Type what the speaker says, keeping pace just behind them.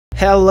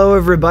Hello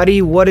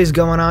everybody, what is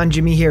going on?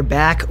 Jimmy here,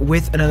 back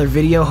with another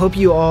video. Hope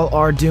you all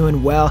are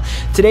doing well.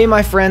 Today,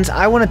 my friends,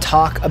 I want to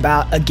talk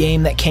about a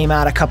game that came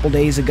out a couple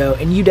days ago,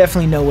 and you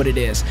definitely know what it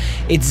is.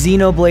 It's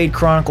Xenoblade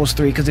Chronicles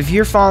 3, because if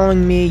you're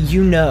following me,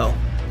 you know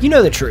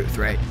the truth,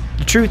 right?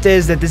 The truth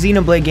is that the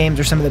Xenoblade games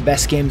are some of the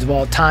best games of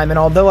all time, and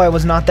although I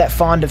was not that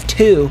fond of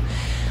 2,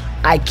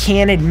 I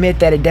can admit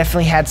that it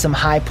definitely had some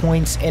high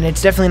points, and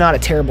it's definitely not a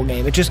terrible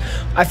game. It just,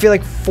 I feel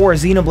like for a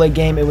Xenoblade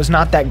game, it was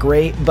not that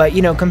great, but,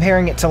 you know,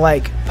 comparing it to,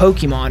 like,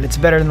 Pokemon, it's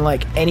better than,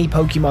 like, any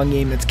Pokemon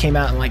game that's came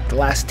out in, like, the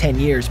last 10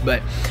 years,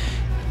 but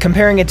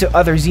comparing it to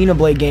other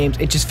Xenoblade games,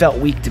 it just felt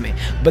weak to me.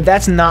 But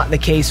that's not the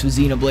case with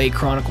Xenoblade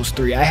Chronicles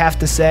 3. I have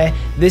to say,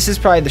 this is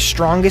probably the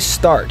strongest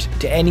start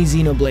to any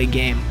Xenoblade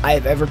game I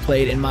have ever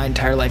played in my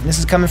entire life, and this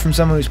is coming from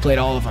someone who's played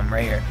all of them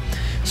right here.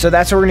 So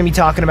that's what we're going to be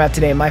talking about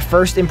today, my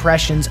first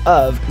impressions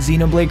of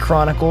Xenoblade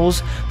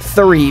Chronicles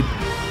 3.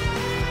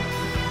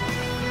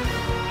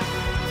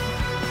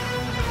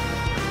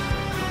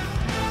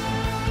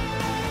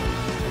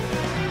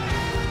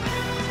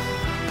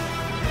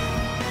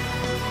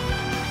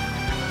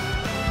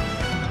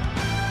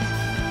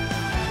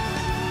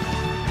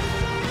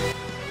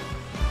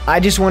 I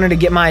just wanted to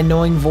get my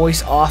annoying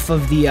voice off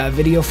of the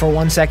video for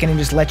 1 second and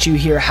just let you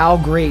hear how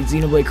great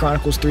Xenoblade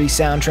Chronicles 3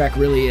 soundtrack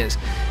really is.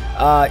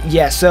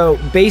 Yeah, so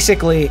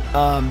basically,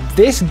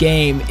 this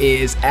game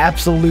is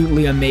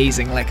absolutely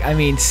amazing. Like, I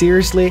mean,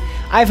 seriously,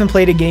 I haven't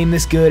played a game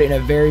this good in a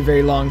very,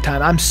 very long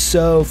time. I'm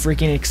so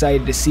freaking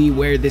excited to see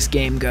where this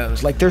game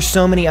goes. Like, there's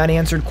so many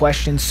unanswered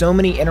questions, so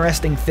many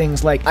interesting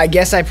things. Like, I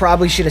guess I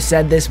probably should have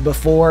said this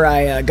before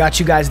I got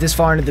you guys this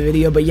far into the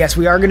video, but yes,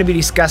 we are going to be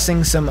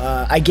discussing some,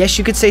 I guess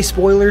you could say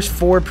spoilers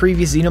for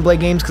previous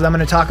Xenoblade games, because I'm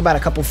going to talk about a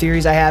couple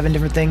theories I have and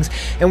different things,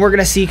 and we're going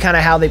to see kind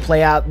of how they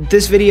play out.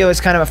 This video is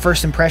kind of a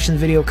first impressions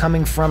video coming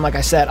from, like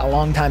I said, a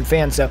longtime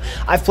fan, so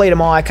I've played them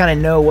all. I kind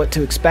of know what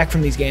to expect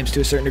from these games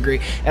to a certain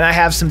degree, and I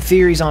have some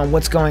theories on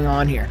what's going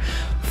on here.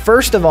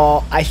 First of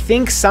all, I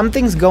think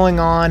something's going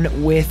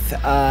on with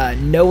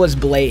Noah's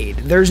blade.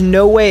 There's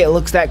no way it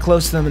looks that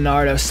close to the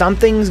Monardo.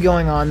 Something's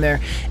going on there,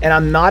 and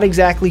I'm not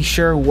exactly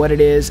sure what it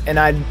is, and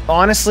I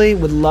honestly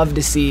would love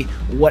to see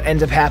what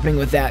ends up happening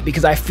with that,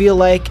 because I feel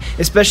like,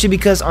 especially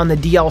because on the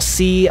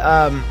DLC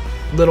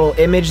little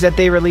image that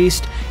they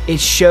released, it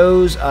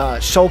shows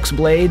Shulk's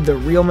blade, the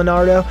real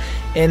Monardo,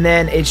 and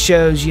then it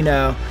shows, you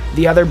know,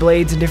 the other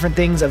blades and different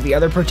things of the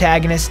other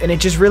protagonists, and it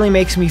just really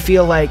makes me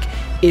feel like,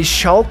 is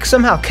Shulk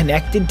somehow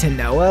connected to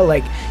Noah?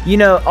 Like, you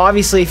know,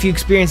 obviously if you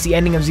experience the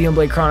ending of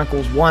Xenoblade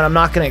Chronicles 1, I'm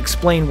not going to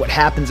explain what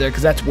happens there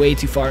because that's way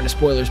too far into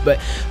spoilers, but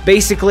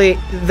basically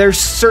there's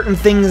certain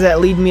things that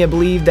lead me to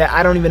believe that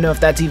I don't even know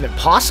if that's even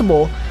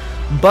possible.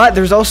 But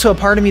there's also a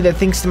part of me that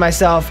thinks to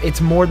myself,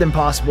 it's more than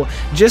possible.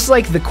 Just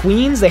like the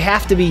queens, they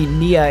have to be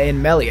Nia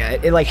and Melia.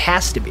 It like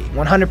has to be,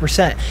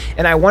 100%.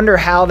 And I wonder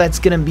how that's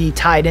going to be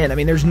tied in. I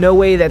mean, there's no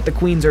way that the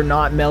queens are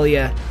not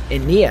Melia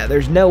and Nia.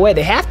 There's no way.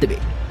 They have to be.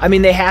 I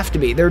mean, they have to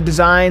be. Their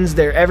designs,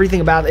 their everything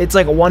about it, it's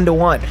like a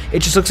one-to-one. It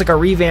just looks like a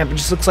revamp. It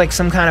just looks like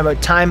some kind of a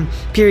time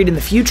period in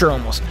the future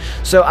almost.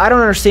 So I don't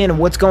understand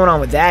what's going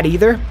on with that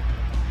either.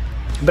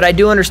 But I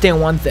do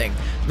understand one thing.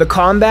 The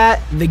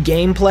combat, the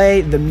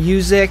gameplay, the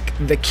music,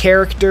 the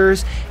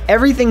characters,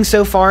 everything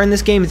so far in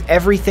this game is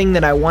everything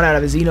that I want out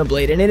of a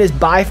Xenoblade, and it is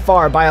by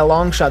far, by a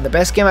long shot, the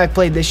best game I've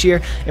played this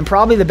year, and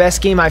probably the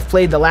best game I've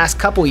played the last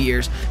couple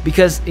years,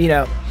 because, you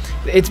know,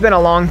 it's been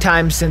a long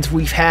time since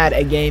we've had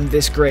a game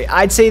this great.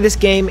 I'd say this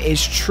game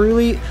is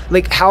truly,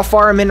 like, how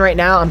far I'm in right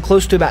now, I'm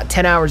close to about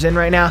 10 hours in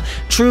right now,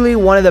 truly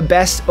one of the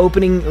best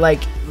opening,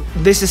 like,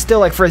 this is still,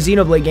 like, for a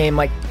Xenoblade game,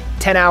 like,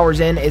 10 hours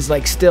in is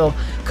like still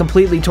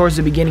completely towards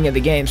the beginning of the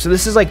game. So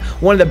this is like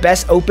one of the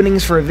best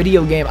openings for a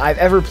video game I've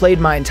ever played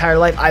my entire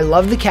life. I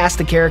love the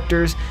cast of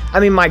characters. I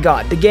mean, my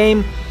God, the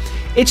game,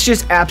 it's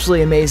just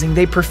absolutely amazing.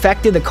 They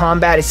perfected the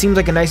combat. It seems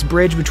like a nice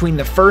bridge between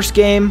the first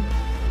game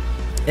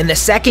and the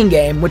second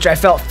game, which I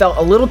felt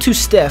a little too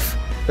stiff,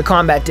 the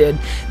combat did.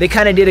 They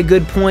kind of did a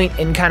good point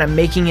in kind of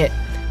making it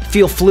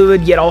feel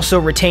fluid, yet also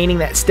retaining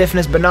that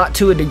stiffness, but not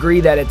to a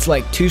degree that it's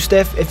like too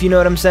stiff, if you know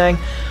what I'm saying.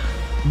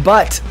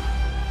 But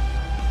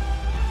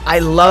I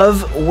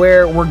love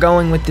where we're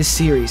going with this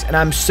series, and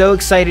I'm so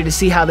excited to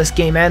see how this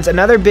game ends.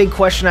 Another big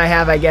question I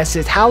have, I guess,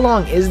 is how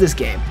long is this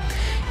game?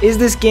 Is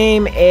this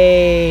game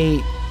a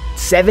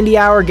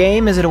 70-hour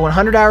game? Is it a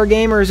 100-hour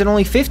game, or is it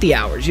only 50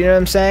 hours? You know what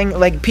I'm saying?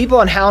 Like,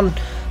 people on How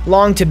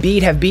Long to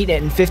Beat have beaten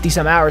it in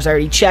 50-some hours. I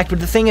already checked, but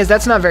the thing is,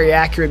 that's not very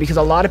accurate because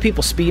a lot of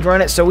people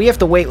speedrun it, so we have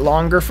to wait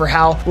longer for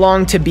How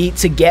Long to Beat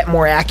to get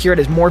more accurate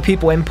as more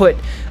people input,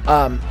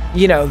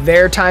 you know,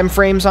 their time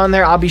frames on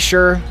there. I'll be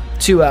sure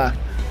to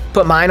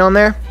put mine on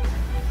there.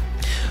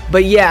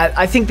 But yeah,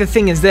 I think the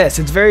thing is this,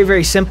 it's very,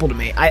 very simple to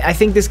me. I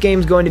think this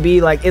game's going to be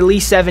like at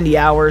least 70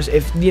 hours.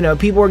 If, you know,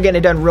 people are getting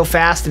it done real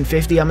fast in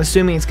 50, I'm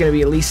assuming it's going to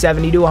be at least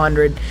 70 to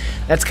 100.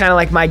 That's kind of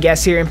like my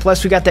guess here. And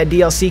plus we got that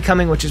DLC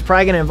coming, which is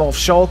probably going to involve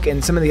Shulk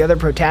and some of the other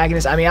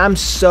protagonists. I mean, I'm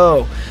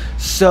so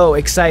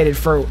excited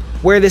for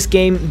where this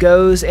game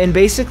goes and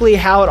basically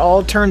how it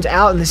all turns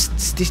out in this,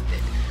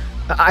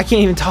 I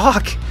can't even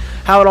talk.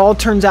 how it all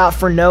turns out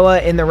for Noah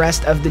and the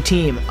rest of the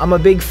team. I'm a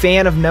big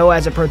fan of Noah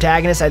as a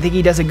protagonist. I think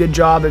he does a good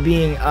job of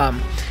being,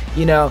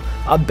 you know,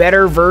 a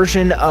better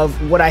version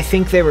of what I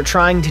think they were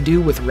trying to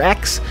do with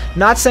Rex.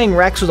 Not saying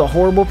Rex was a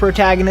horrible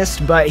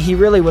protagonist, but he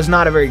really was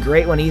not a very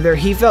great one either.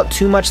 He felt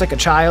too much like a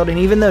child, and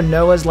even though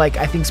Noah's like,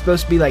 I think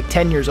supposed to be like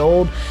 10 years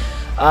old,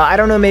 I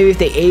don't know, maybe if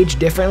they age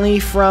differently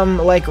from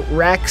like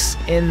Rex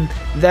and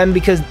them,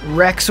 because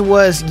Rex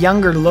was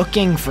younger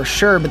looking for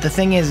sure, but the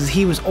thing is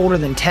he was older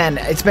than 10.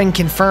 It's been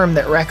confirmed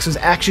that Rex was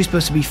actually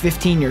supposed to be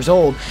 15 years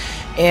old.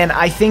 And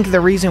I think the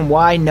reason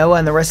why Noah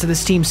and the rest of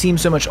this team seem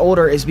so much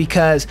older is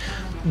because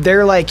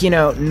they're like, you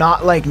know,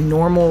 not like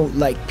normal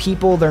like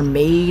people. They're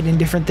made in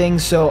different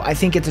things, so I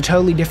think it's a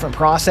totally different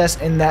process,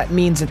 and that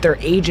means that their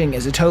aging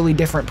is a totally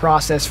different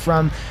process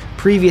from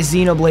previous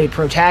Xenoblade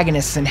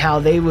protagonists and how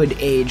they would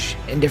age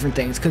in different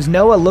things, because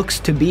Noah looks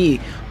to be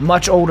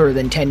much older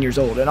than 10 years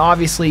old, and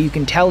obviously you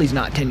can tell he's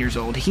not 10 years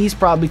old. He's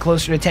probably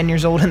closer to 10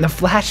 years old in the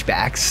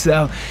flashbacks,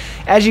 so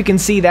as you can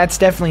see, that's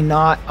definitely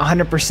not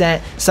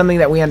 100% something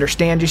that we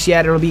understand just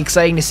yet. It'll be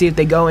exciting to see if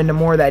they go into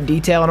more of that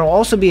detail, and it'll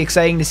also be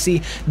exciting to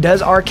see,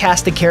 does our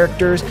cast of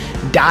characters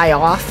die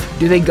off?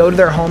 Do they go to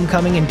their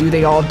homecoming and do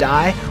they all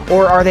die?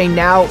 Or are they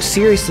now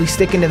seriously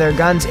sticking to their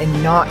guns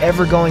and not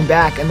ever going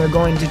back, and they're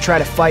going to try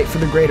to fight for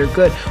the greater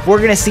good? We're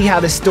going to see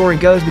how this story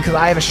goes, because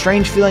I have a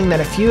strange feeling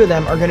that a few of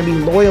them are going to be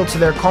loyal to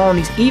their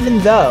colonies, even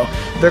though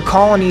their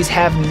colonies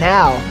have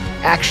now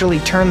actually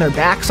turned their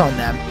backs on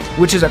them,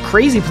 which is a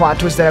crazy plot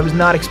twist that I was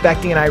not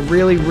expecting, and I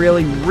really,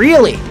 really,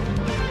 really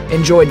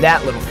enjoyed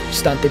that little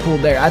stunt they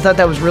pulled there. I thought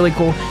that was really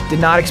cool.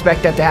 Did not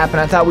expect that to happen.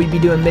 I thought we'd be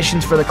doing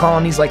missions for the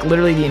colonies like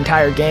literally the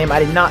entire game. I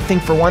did not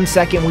think for 1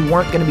 second we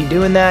weren't going to be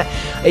doing that.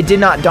 It did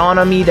not dawn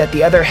on me that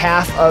the other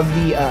half of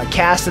the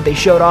cast that they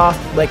showed off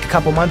like a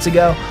couple months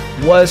ago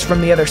was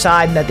from the other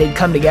side, and that they'd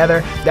come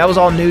together. That was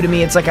all new to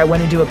me. It's like I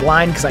went into it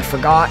blind because I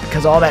forgot,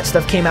 because all that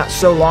stuff came out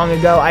so long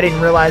ago. I didn't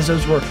realize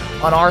those were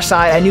on our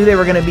side. I knew they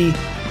were going to be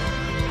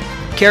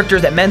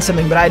characters that meant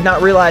something, but I had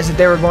not realized that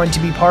they were going to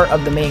be part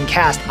of the main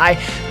cast. I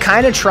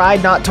kind of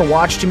tried not to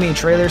watch too many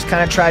trailers,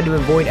 kind of tried to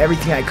avoid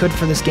everything I could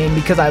for this game,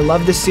 because I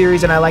love this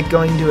series and I like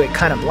going to it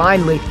kind of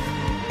blindly.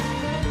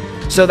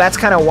 So that's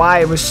kind of why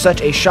it was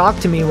such a shock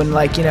to me when,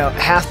 like, you know,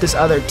 half this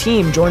other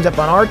team joins up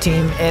on our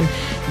team, and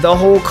the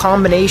whole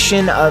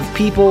combination of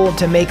people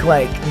to make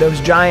like those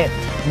giant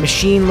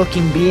machine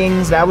looking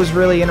beings, that was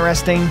really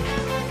interesting.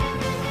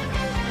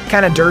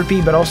 Kind of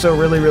derpy, but also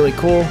really, really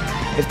cool,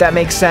 if that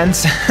makes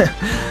sense.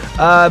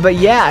 But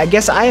yeah, I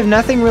guess I have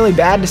nothing really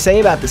bad to say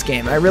about this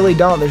game. I really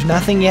don't. There's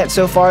nothing yet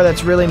so far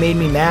that's really made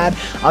me mad.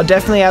 I'll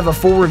definitely have a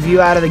full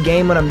review out of the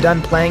game when I'm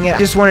done playing it. I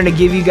just wanted to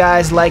give you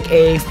guys like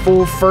a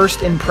full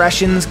first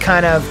impressions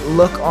kind of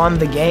look on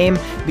the game,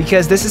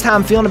 because this is how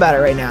I'm feeling about it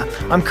right now.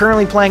 I'm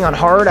currently playing on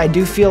hard. I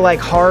do feel like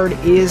hard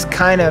is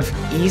kind of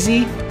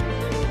easy,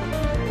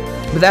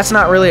 but that's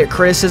not really a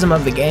criticism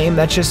of the game.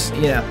 That's just,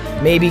 you know,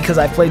 maybe because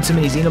I've played so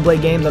many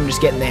Xenoblade games, I'm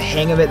just getting the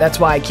hang of it.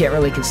 That's why I can't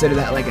really consider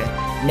that like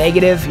a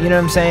negative, you know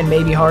what I'm saying?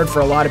 Maybe hard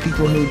for a lot of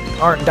people who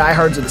aren't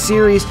diehards of the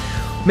series.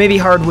 Maybe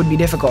hard would be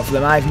difficult for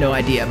them. I have no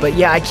idea. But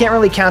yeah, I can't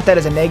really count that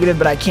as a negative,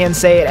 but I can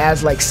say it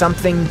as like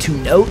something to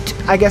note,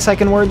 I guess I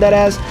can word that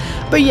as.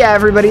 But yeah,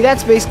 everybody,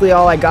 that's basically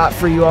all I got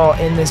for you all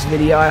in this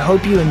video. I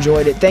hope you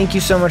enjoyed it. Thank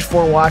you so much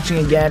for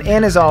watching again,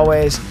 and as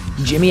always,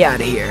 Jimmy out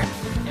of here.